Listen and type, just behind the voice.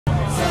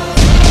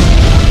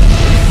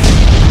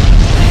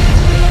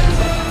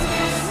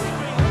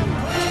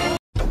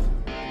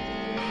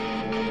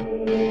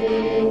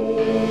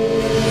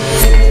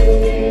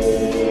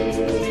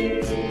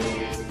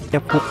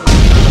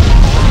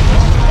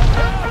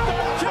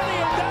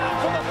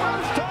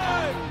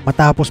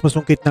Matapos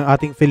masungkit ng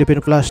ating Filipino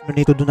Flash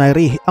Nonito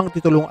Donaire ang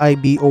titulong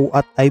IBO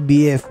at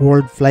IBF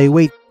World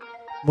Flyweight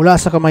mula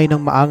sa kamay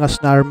ng maangas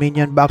na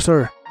Armenian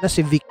boxer na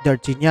si Vic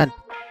Darchinyan.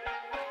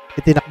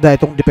 Itinakda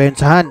itong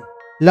depensahan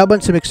laban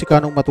sa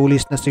Meksikanong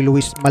matulis na si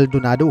Luis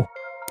Maldonado,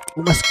 o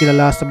mas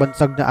kilala sa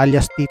bansag na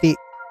alias Titi,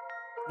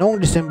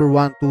 noong December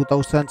 1,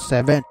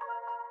 2007.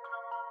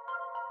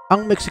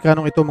 Ang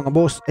Meksikanong ito mga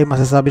boss ay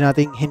masasabi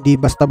nating hindi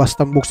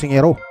basta-bastang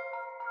boksingero.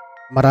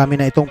 Marami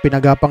na itong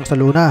pinagapang sa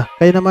luna,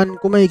 kaya naman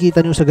kung makikita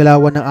nyo sa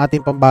galawan ng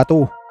ating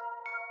pambato,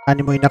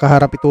 animoy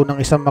nakaharap ito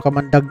ng isang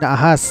makamandag na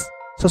ahas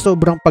sa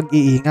sobrang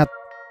pag-iingat.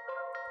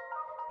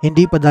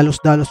 Hindi pa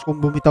dalos-dalos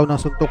kung bumitaw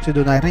ng suntok si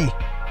Donaire,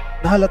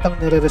 na halatang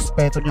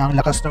nire-respeto niya ang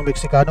lakas ng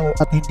Meksikano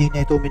at hindi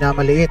niya ito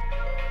minamaliit.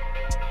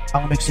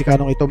 Ang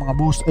Meksikanong ito mga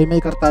boss ay may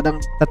kartadang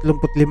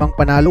 35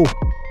 panalo,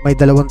 may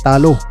 2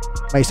 talo,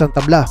 may 1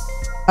 tabla,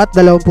 at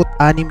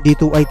 26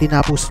 dito ay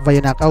tinapos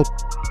via knockout.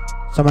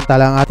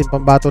 Samantala ang ating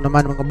pambato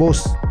naman mga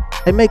boss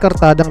ay may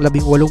kartadang 18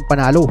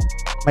 panalo,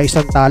 may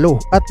 1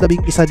 talo at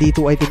 11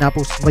 dito ay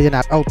tinapos via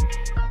knockout.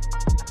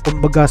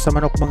 Kumbaga sa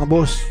manok mga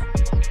boss,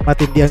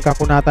 matindi ang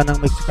kakunatan ng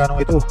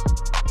Meksikanong ito.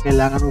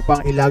 Kailangan mo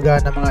pang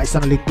ilaga ng mga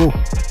 1 linggo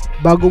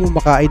bago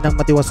mo makain ng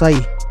matiwasay.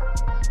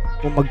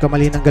 Kung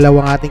magkamali ng galaw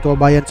ang ating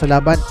kababayan sa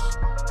laban,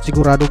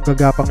 siguradong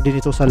gagapang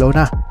din ito sa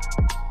lona.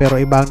 Pero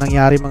iba ang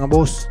nangyari mga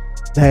boss,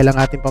 dahil ang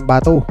ating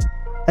pambato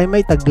ay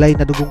may taglay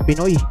na dugong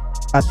Pinoy.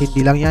 At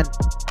hindi lang yan,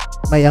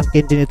 may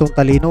angkin din itong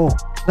talino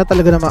na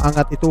talaga namang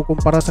angat ito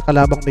kumpara sa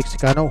kalabang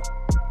Meksikano.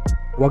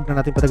 Huwag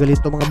na natin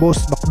patagalin ito mga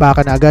boss,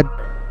 bakbakan na agad.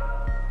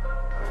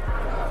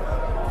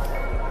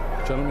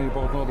 Gentlemen, you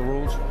both know the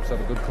rules. Let's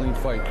have a good clean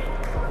fight.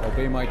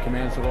 Obey my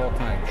commands at all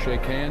times.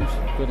 Shake hands,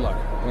 good luck.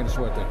 Ain't a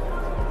sweat there.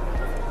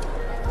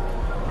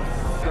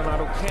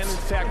 Donato can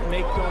in fact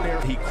make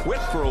Donaire. He quit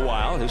for a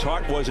while, his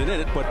heart wasn't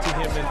in it, but To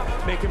him and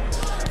make him.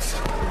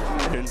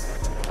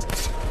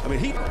 I mean,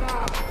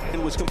 he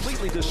was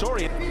completely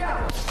disoriented.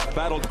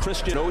 Battled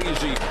Christian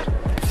easy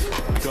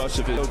because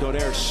of his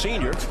Donaire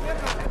Sr.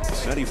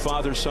 Many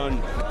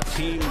father-son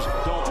teams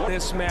don't want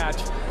This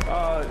match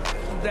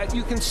that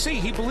you can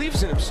see he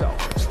believes in himself.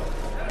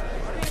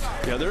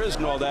 Yeah, there isn't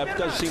all that.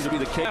 Doesn't seem to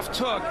be the case. Left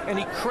hook and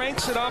he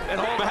cranks it up in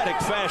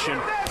Dramatic fashion.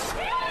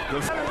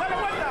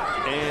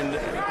 And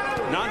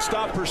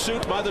non-stop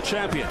pursuit by the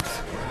champion.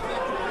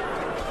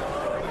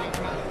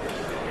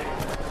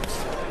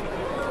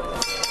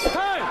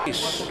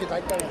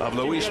 Of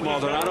Luis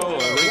Maldonado,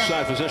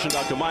 ringside physician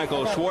Dr.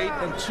 Michael Schwartz. 8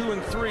 and 2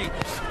 and 3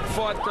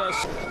 fought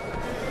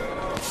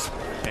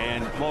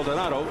And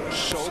Maldonado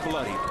so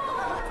bloody.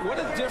 What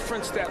a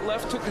difference that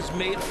left hook has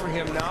made for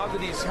him now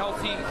that he's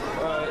healthy.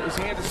 His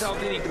hand is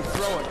healthy and he can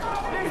throw it.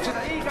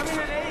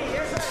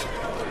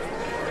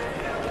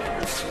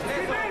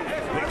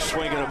 Big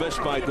swing and a miss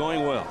by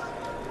going well.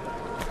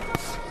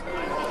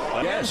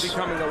 Yes.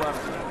 Becoming a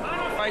left.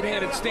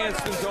 Right-handed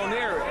stance than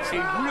Donaire. It's a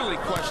really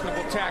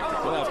questionable tactic.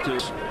 Left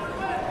is.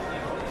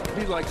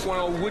 Be like one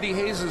of Woody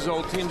Hayes'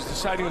 old teams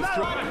deciding to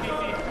throw.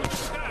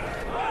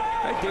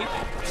 Hey, Dave.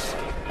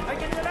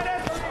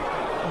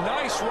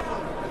 Nice.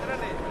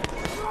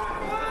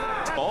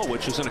 All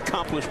which is an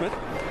accomplishment.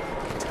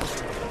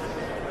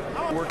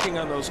 Working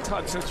on those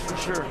cuts, that's for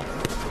sure.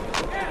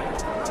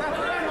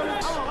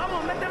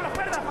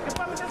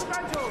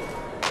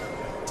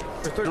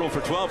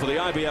 For 12 for the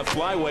IBF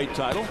flyweight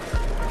title.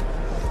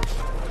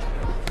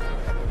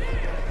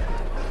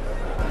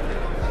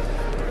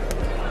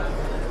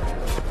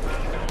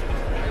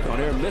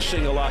 Donaire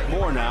missing a lot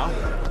more now.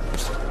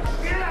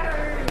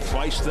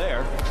 Twice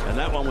there, and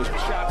that one was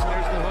Shots, and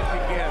there's the hook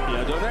again.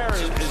 Yeah, Donaire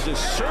is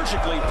just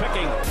surgically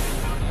picking.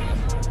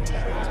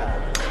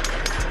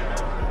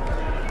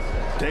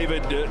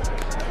 David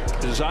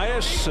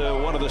Zayas,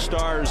 one of the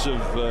stars of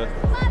the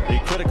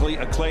critically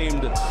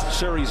acclaimed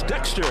series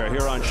Dexter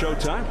here on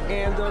Showtime.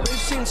 And they've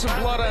seen some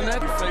blood on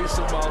that face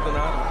of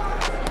Maldonado.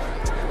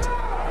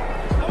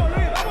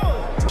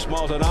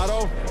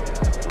 Maldonado,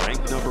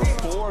 ranked number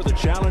 4, the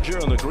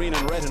challenger on the green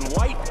and red and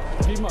white.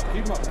 Keep him up,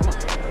 keep him up, come on.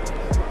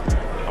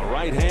 A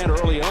right hand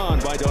early on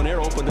by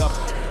Donaire opened up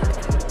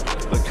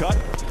the cut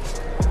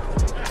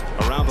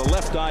around the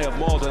left eye of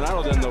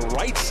Maldonado. Then the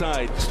right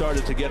side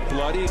started to get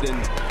bloodied, and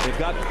they've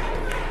got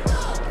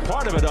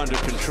part of it under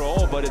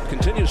control, but it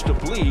continues to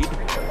bleed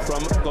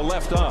from the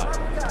left eye.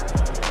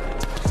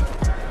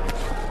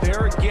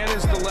 There again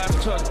is the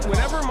left hook.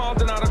 Whenever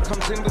Maldonado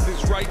comes in with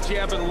his right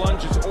jab and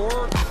lunges,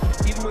 or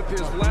even with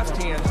his left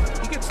hand,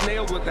 he gets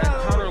nailed with that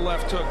counter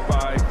left hook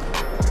by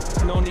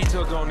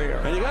Nonito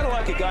Donaire. And you gotta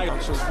like a guy.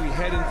 So as we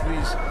head into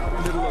these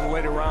middle and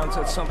later rounds,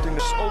 that's something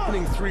that's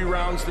opening 3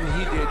 rounds than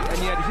he did,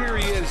 and yet here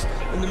he is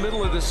in the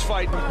middle of this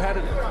fight,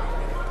 competitive.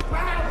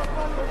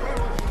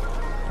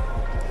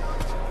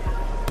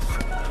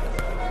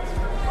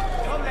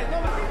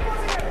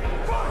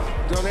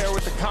 Donaire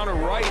with the counter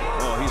right.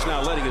 Oh, he's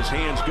now letting his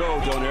hands go,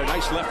 Donaire.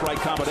 Nice left-right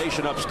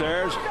combination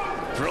upstairs.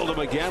 Drilled him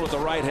again with the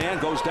right hand,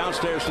 goes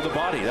downstairs to the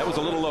body. That was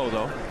a little low,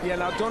 though. Yeah,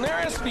 now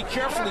Donaire has to be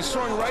careful. He's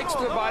throwing rights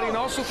to the body and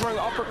also throwing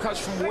uppercuts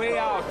from way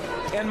out.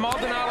 And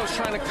Maldonado's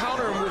trying to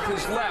counter him with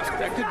his left.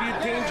 That could be a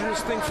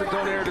dangerous thing for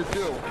Donaire to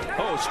do.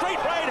 Oh, straight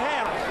right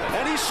hand,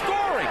 and he's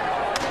scoring.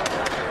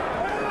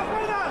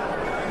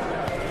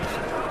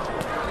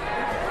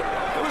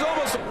 It was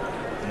almost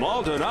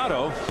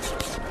Maldonado,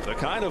 the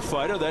kind of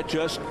fighter that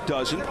just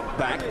doesn't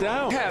back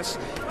down. Yes,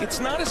 it's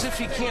not as if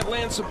he can't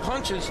land some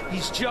punches.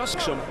 He's just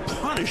some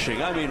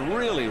punishing. I mean,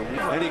 really.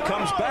 And he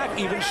comes back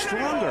even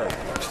stronger.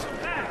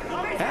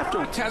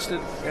 After tested,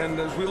 and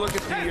as we look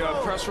at the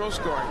press row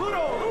scoring.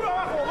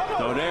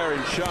 Donaire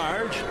in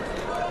charge.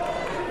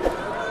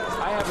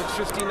 I have it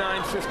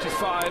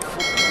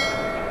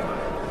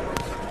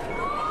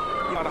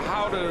 59-55 about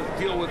how to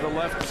deal with the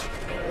left.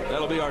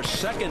 That'll be our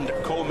second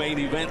co-main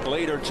event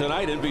later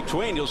tonight. In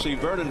between, you'll see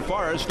Vernon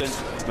Forrest and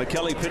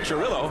Michele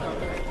Piccirillo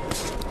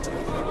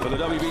for the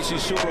WBC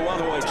Super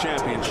Welterweight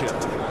Championship.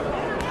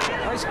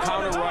 Nice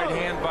counter right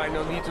hand by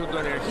Nonito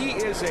Donaire. He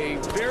is a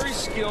very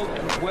skilled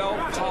and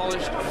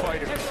well-polished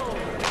fighter.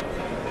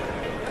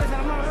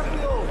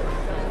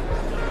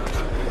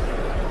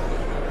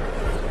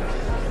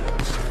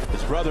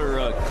 His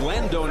brother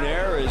Glenn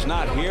Donaire is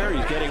not here.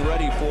 He's getting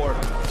ready for a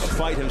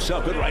fight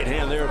himself. Good right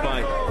hand there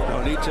by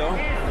Nonito.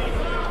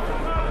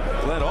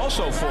 Glenn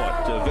also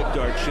fought Vic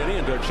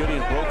Darchinyan.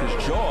 Darchinyan broke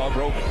his jaw,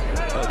 broke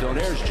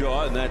Donaire's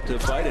jaw in that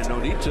fight, and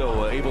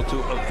Nonito able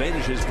to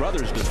avenge his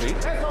brother's defeat.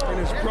 And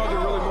his brother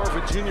really more of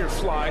a junior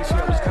fly, so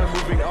that was kind of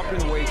moving up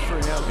in weight for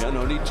him. Yeah,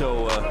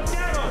 Nonito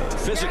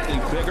physically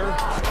bigger,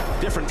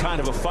 different kind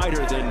of a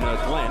fighter than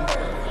Glenn.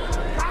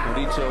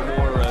 Nonito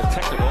more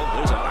technical.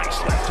 There's a nice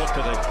left hook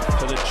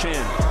to the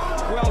chin.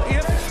 Well,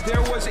 if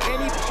there was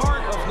any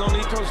part of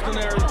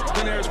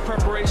Donaire's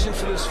preparation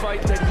for this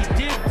fight that he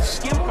did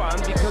skimp on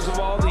because of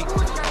all the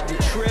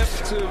trip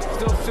to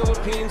the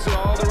Philippines and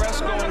all the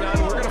rest going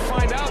on, we're going to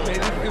find out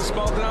maybe because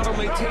Maldonado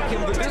may take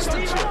him the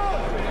distance here.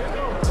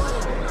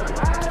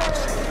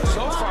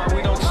 So far,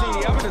 we don't see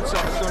any evidence of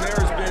it. Donaire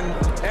has been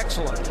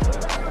excellent.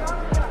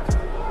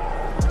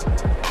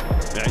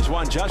 Yeah, he's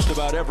won just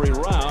about every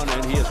round,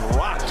 and he has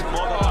rocked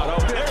Maldonado.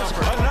 There's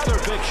another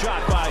big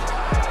shot by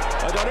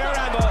Donaire,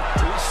 and the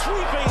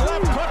sweeping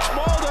left puts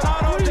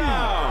Maldonado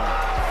down.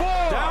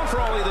 Down for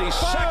only the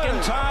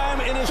second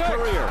time in his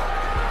career.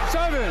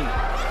 7, 8.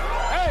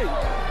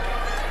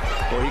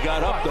 Well, he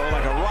got up, though,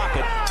 like a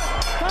rocket,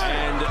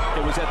 and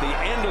it was at the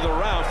end of the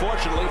round,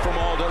 fortunately, for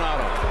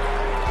Maldonado.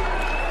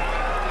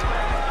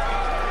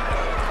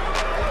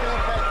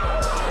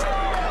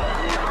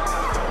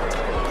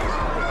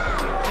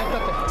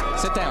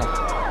 Sit down.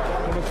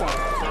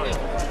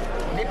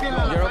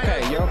 You're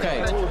okay, you're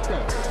okay.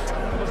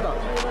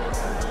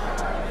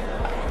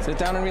 Sit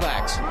down and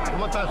relax.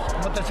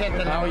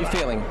 How are you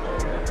feeling?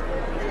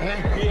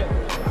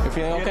 You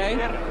feeling okay?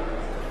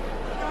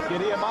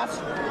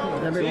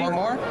 Feeling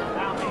more?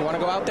 You want to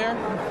go out there?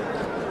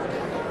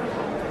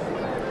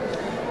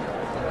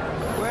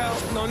 Well,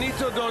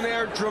 Nonito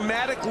Donaire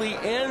dramatically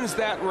ends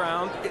that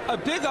round. A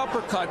big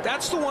uppercut,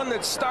 that's the one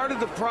that started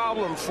the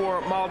problem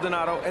for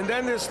Maldonado, and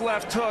then this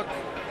left hook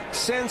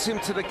sends him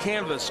to the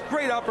canvas.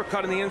 Great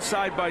uppercut on the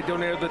inside by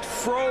Donaire that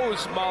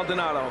froze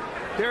Maldonado.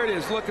 There it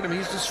is, look at him,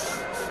 he's just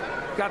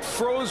got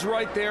froze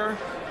right there,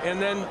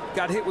 and then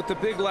got hit with the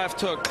big left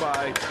hook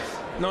by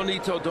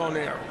Nonito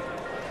Donaire.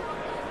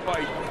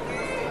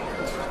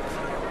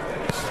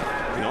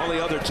 The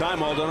only other time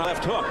Maldonado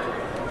left hook.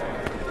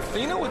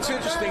 You know what's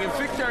interesting? If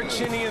Vic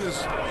Darchinyan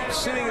is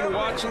sitting and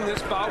watching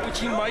this bout, which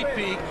he might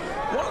be,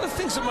 one of the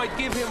things that might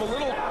give him a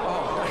little,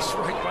 nice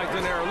right by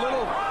Donaire, a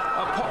little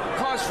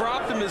cause for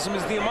optimism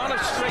is the amount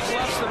of straight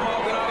lefts that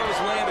Maldonado has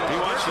landed.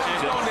 He wants to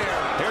end it.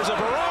 Here's a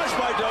barrage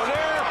by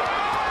Donaire.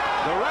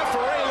 The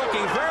referee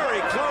looking very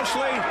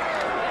closely.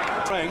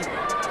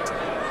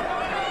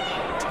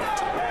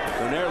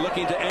 Donaire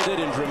looking to end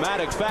it in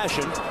dramatic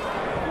fashion.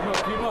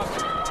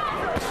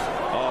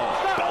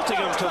 Belting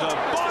him to the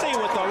body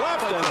with the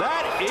left, and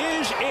that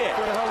is it.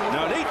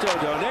 Nonito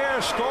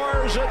Donaire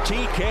scores a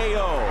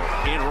TKO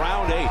in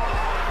round 8.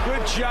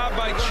 Good job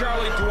by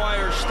Charlie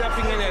Dwyer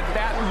stepping in at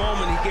that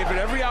moment. He gave it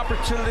every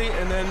opportunity,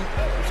 and then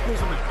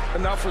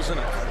enough was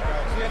enough.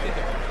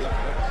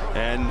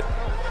 And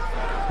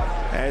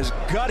as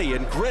gutty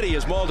and gritty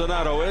as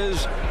Maldonado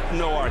is,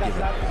 no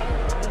argument.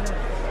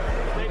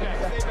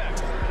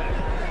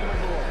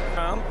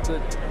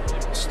 That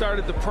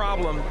started the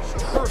problem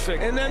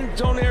perfect, and then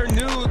Donaire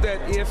knew that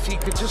if he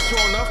could just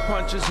throw enough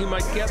punches, he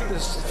might get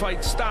this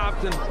fight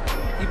stopped, and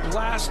he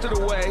blasted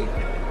away.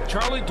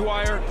 Charlie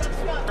Dwyer,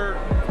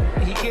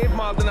 he gave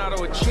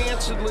Maldonado a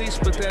chance at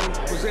least, but then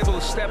was able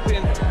to step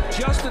in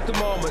just at the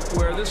moment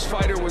where this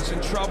fighter was in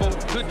trouble.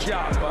 Good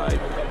job by the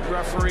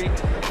referee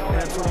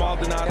and for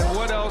Maldonado. And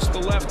what else? The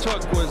left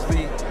hook was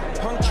the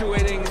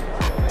punctuating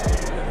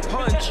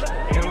punch,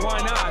 and why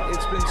not?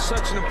 It's been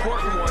such an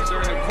important one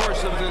during the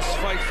course of this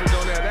fight for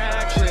Donaire. That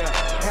actually a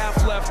half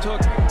left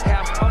hook,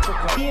 half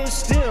uppercut. He is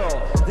still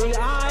the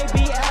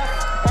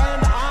IBF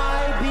and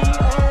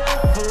IBO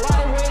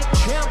flyweight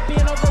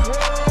champion of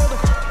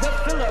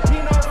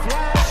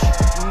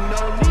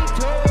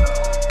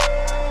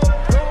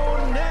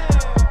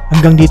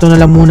Hanggang dito na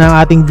lang muna ang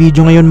ating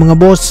video ngayon mga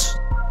boss.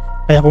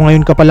 Kaya kung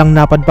ngayon ka palang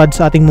napadpad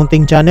sa ating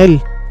munting channel,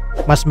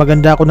 mas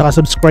maganda kung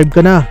nakasubscribe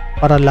ka na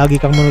para lagi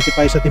kang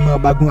ma-notify sa ating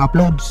mga bagong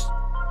uploads.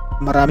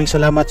 Maraming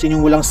salamat sa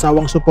inyong walang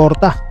sawang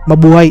suporta.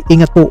 Mabuhay,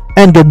 ingat po,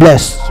 and God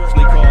bless!